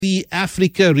the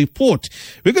Africa Report.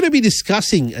 We're going to be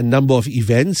discussing a number of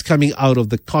events coming out of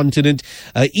the continent.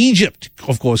 Egypt,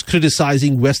 of course,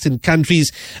 criticizing Western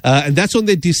countries, and that's on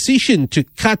their decision to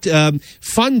cut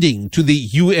funding to the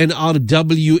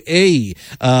UNRWA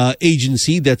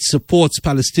agency that supports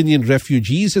Palestinian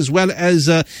refugees, as well as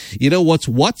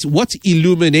what's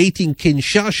illuminating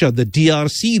Kinshasa, the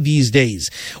DRC these days.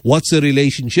 What's the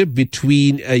relationship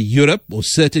between Europe or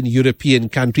certain European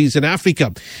countries and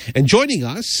Africa? And joining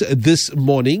us this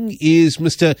morning is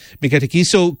Mr.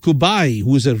 Mikatekiso Kubayi,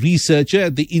 who is a researcher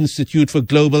at the Institute for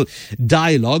Global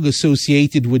Dialogue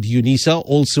associated with UNISA,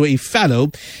 also a fellow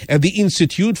at the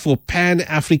Institute for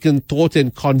Pan-African Thought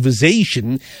and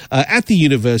Conversation at the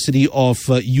University of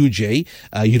UJ,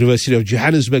 University of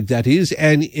Johannesburg, that is,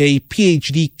 and a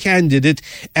PhD candidate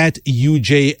at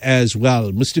UJ as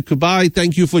well. Mr. Kubayi,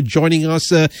 thank you for joining us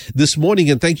this morning,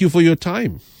 and thank you for your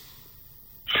time.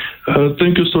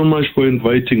 Thank you so much for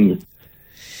inviting me.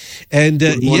 And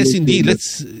yes, indeed,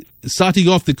 let's starting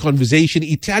off the conversation.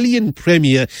 Italian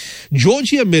Premier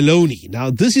Giorgia Meloni. Now,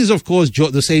 this is, of course,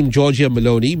 the same Giorgia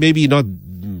Meloni, maybe not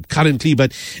currently,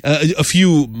 but a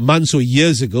few months or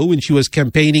years ago when she was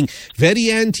campaigning, very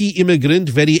anti-immigrant,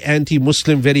 very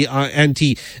anti-Muslim, very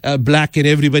anti-black, and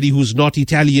everybody who's not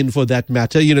Italian for that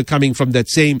matter, coming from that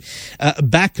same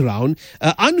background,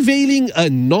 unveiling a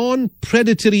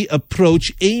non-predatory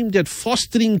approach aimed at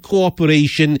fostering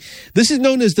cooperation. This is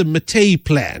known as the Mattei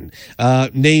Plan,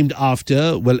 named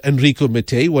after, Enrico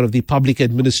Mattei, one of the public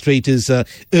administrators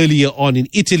earlier on in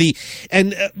Italy,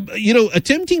 and,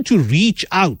 attempting to reach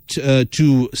out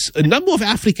to a number of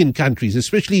African countries,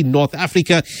 especially North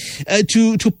Africa,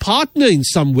 to partner in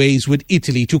some ways with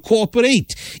Italy, to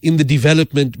cooperate in the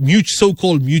development,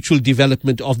 so-called mutual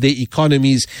development of their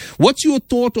economies. What's your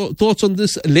thoughts on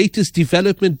this latest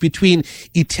development between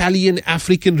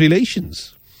Italian-African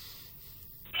relations?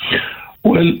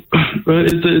 Well,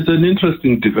 it's an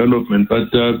interesting development,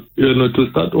 but to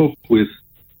start off with,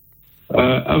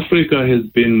 Africa has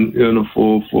been,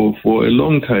 for a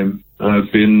long time,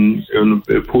 been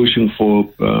pushing for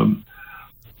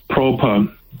proper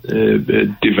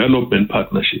development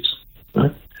partnerships,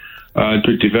 right?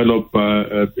 To develop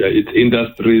its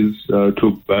industries,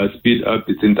 to speed up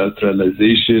its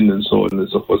industrialization, and so on and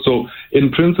so forth. So, in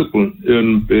principle,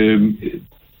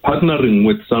 partnering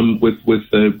with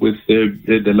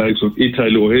the likes of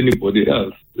Italy or anybody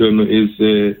else,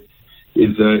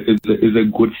 is a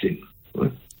good thing,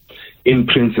 right? In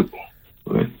principle,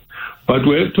 right? But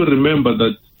we have to remember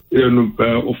that,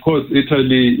 of course,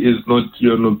 Italy is not,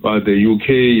 the UK,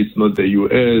 it's not the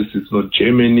US, it's not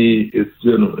Germany, it's,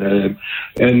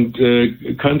 and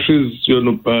countries,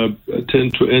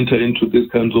 tend to enter into these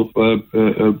kinds of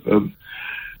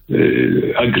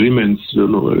agreements,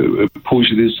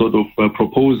 push these sort of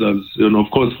proposals, of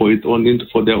course, for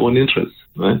their own interests,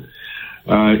 right?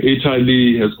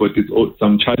 Italy has got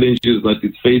some challenges that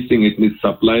it's facing. It needs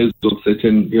supplies of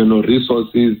certain,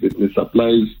 resources. It needs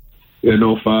supplies,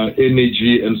 of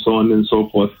energy and so on and so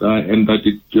forth. And that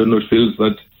it, feels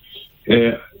that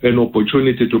an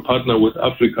opportunity to partner with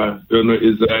Africa,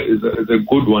 is a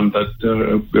good one that,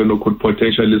 could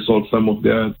potentially solve some of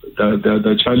their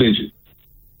challenges.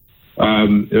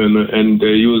 And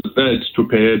use that to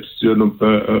perhaps,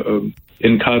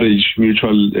 encourage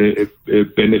mutual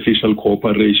beneficial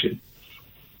cooperation.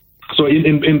 So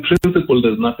in principle,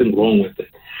 there's nothing wrong with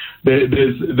it.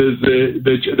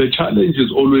 The challenge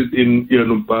is always in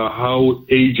how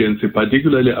agency,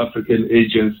 particularly African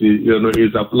agency,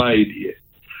 is applied here.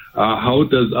 How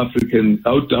does Africa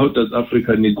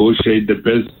negotiate the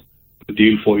best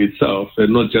deal for itself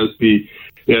and not just be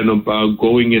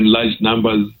going in large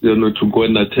numbers, to go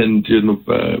and attend,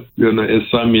 a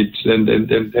summit and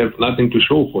have nothing to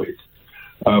show for it,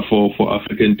 for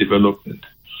African development.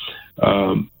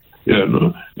 There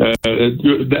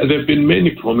have been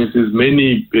many promises,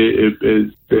 many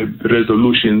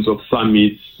resolutions of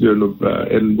summits,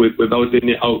 and without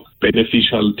any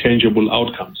beneficial, tangible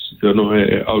outcomes,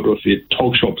 out of it.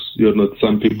 Talk shops,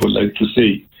 some people like to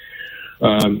say.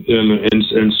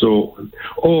 And so on.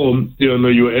 Or,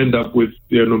 you end up with,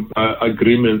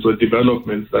 agreements or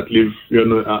developments that leave,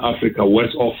 Africa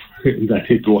worse off than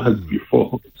it was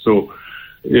before. So,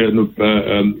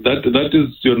 that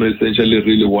is, essentially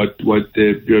really what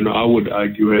I would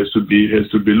argue has to be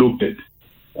looked at.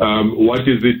 What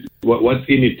is it? What's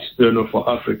in it, for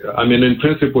Africa? I mean, in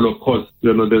principle, of course,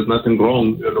 there's nothing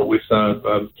wrong, with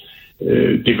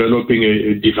developing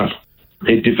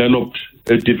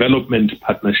a development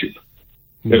partnership.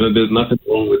 There's nothing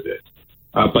wrong with that.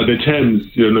 But the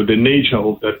terms, the nature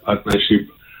of that partnership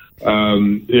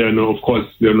of course,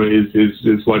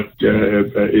 is what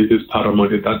is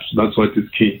paramount. That's what is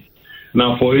key.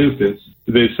 Now, for instance,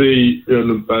 they say,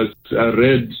 I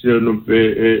read,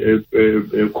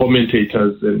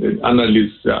 commentators and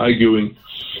analysts arguing,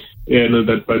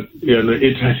 but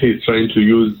Italy is trying to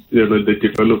use, the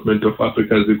development of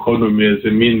Africa's economy as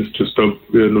a means to stop,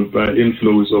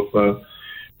 inflows of,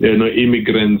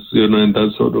 immigrants, and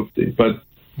that sort of thing. But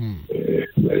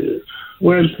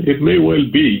well, it may well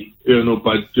be,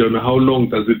 but how long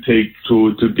does it take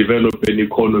to develop an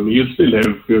economy? You still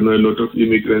have, a lot of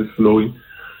immigrants flowing,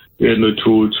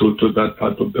 to that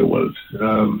part of the world,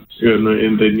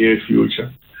 in the near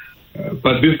future.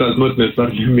 But this does not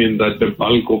necessarily mean that the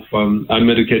bulk of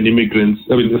African immigrants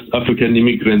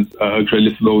are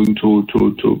actually flowing to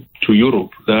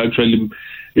Europe. They're actually,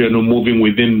 moving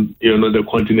within, the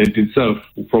continent itself,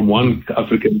 from one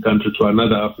African country to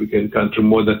another African country,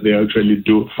 more than they actually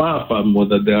do, far more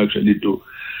than they actually do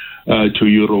to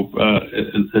Europe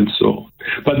and so on.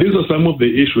 But these are some of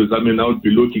the issues. I would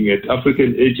be looking at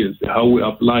African agency, how we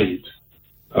apply it.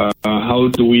 How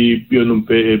do we,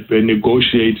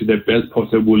 negotiate the best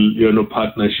possible,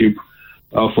 partnership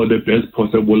for the best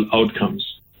possible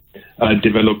outcomes,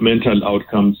 developmental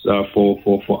outcomes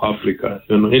for Africa,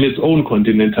 in its own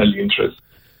continental interest,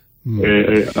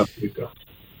 Africa.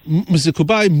 Mr.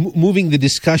 Kubayi, moving the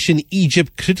discussion,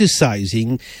 Egypt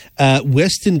criticizing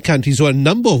Western countries, or a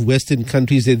number of Western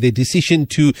countries, their decision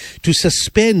to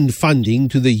suspend funding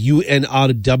to the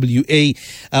UNRWA,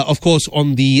 of course,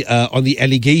 on the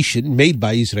allegation made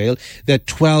by Israel that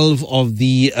 12 of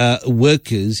the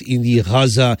workers in the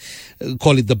Gaza,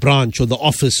 call it the branch or the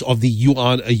office of the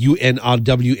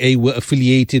UNRWA, were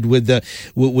affiliated with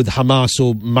Hamas,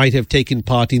 or might have taken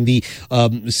part in the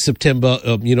September,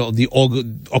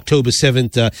 October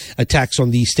 7th attacks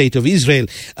on the state of Israel.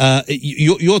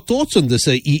 Your thoughts on this?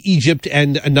 Egypt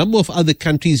and a number of other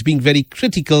countries being very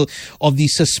critical of the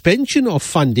suspension of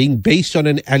funding based on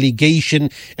an allegation,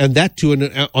 and that too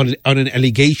on an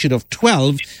allegation of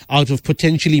 12 out of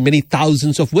potentially many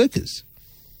thousands of workers.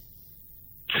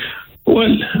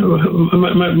 Well,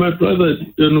 my brother,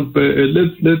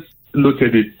 let's look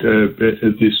at it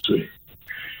this way.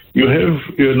 You have,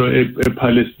 a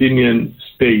Palestinian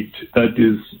state that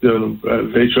is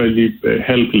virtually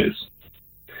helpless.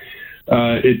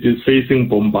 It is facing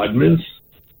bombardments.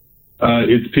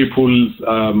 Its people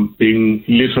being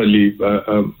literally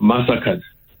massacred.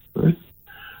 Right?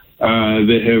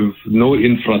 They have no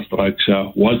infrastructure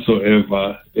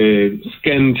whatsoever,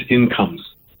 scant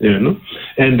incomes,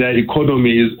 and their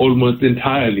economy is almost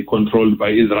entirely controlled by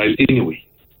Israel anyway.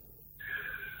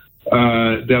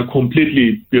 They are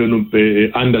completely,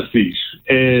 under siege,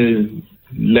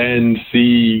 land,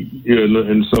 sea,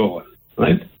 and so on,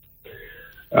 right?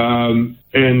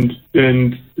 And the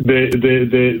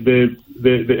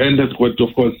end has got,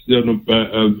 of course,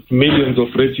 millions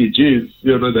of refugees,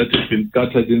 that have been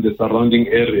scattered in the surrounding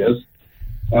areas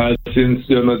since,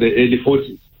 the early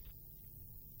 40s.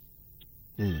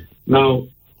 Now,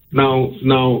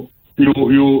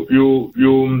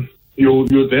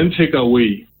 you then take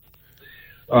away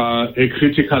a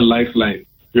critical lifeline,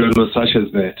 such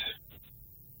as that.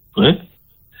 Right?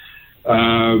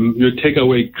 You take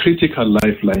away critical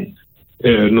lifeline,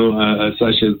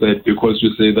 such as that, because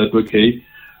you say that, okay,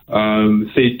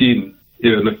 13,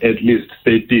 at least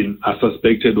 13 are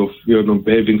suspected of,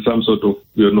 having some sort of,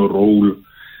 role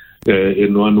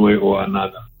in one way or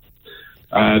another.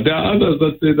 There are others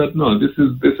that say that no, this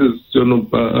is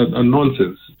a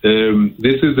nonsense.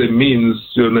 This is a means,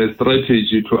 a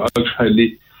strategy to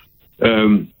actually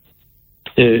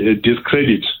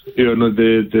discredit,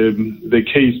 the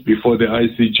case before the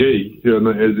ICJ,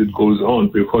 as it goes on,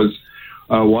 because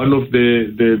one of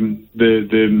the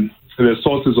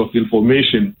sources of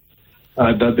information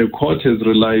that the court has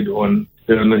relied on,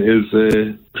 is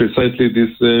precisely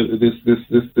this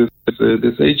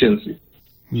agency.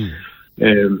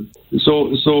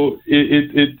 So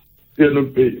it's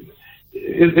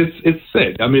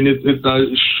sad.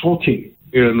 It's shocking,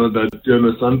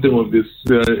 that something of this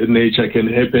nature can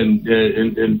happen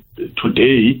in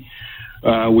today.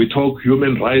 We talk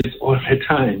human rights all the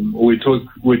time. We talk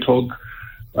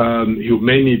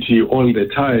humanity all the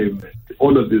time.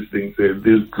 All of these things.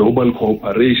 There's global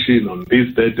cooperation on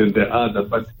this, that, and the other.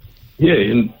 But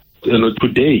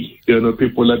today,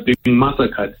 people are being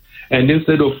massacred. And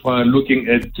instead of looking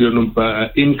at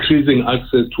increasing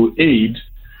access to aid,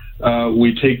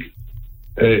 we take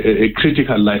a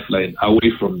critical lifeline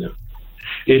away from them.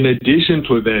 In addition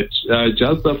to that,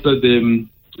 just after the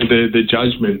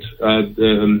judgment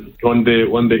on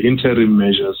the interim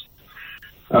measures,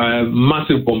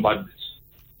 massive bombardments,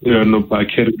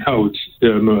 carried out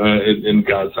in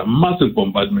Gaza. Massive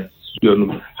bombardments.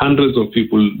 Hundreds of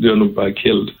people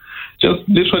killed. Just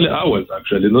literally hours,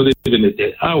 actually, not even a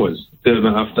day, hours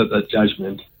after that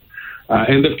judgment.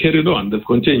 And they've carried on. They've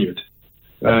continued.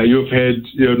 You've had,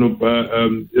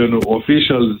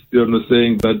 officials,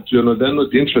 saying that, they're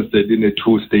not interested in a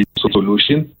two-state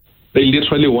solution. They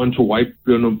literally want to wipe,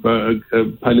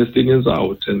 Palestinians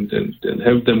out and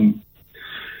have them,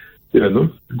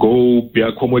 go be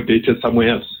accommodated somewhere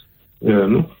else.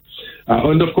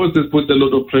 And of course, this puts a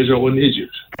lot of pressure on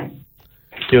Egypt.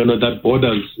 That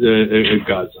borders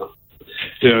Gaza.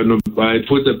 It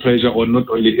puts a pressure on not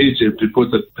only Egypt, it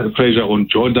puts a pressure on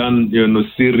Jordan,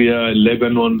 Syria,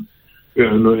 Lebanon,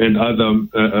 and other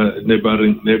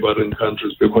neighboring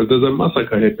countries, because there's a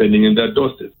massacre happening in their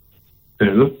doorstep.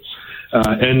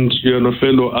 And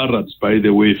fellow Arabs, by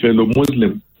the way, fellow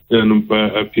Muslim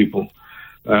people,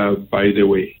 by the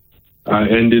way.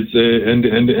 And it's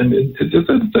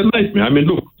a nightmare. I mean,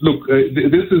 look.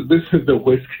 This is the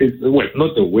worst case. Well,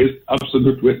 not the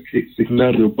absolute worst case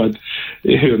scenario, but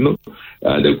they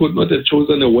could not have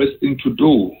chosen a worse thing to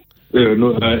do.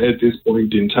 At this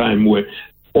point in time, where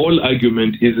all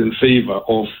argument is in favor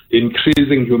of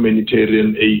increasing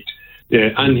humanitarian aid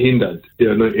unhindered,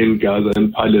 in Gaza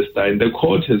and Palestine. The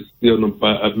court has,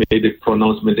 made a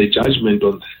pronouncement, a judgment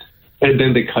on that. And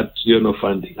then they cut,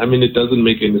 funding. I mean, it doesn't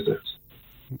make any sense.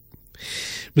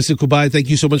 Mr. Kubayi, thank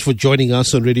you so much for joining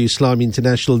us on Radio Islam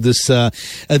International this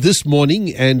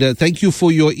morning, and thank you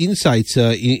for your insights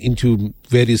into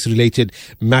various related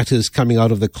matters coming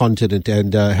out of the continent.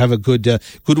 And have a good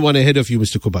one ahead of you,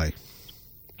 Mr. Kubayi.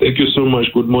 Thank you so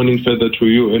much. Good morning further to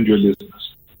you and your listeners.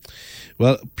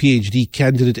 Well, PhD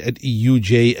candidate at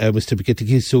UJ, Mr.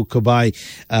 Mikatekiso Kubayi,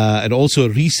 and also a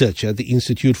researcher at the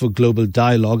Institute for Global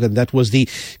Dialogue. And that was the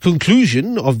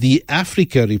conclusion of the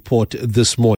Africa report this morning.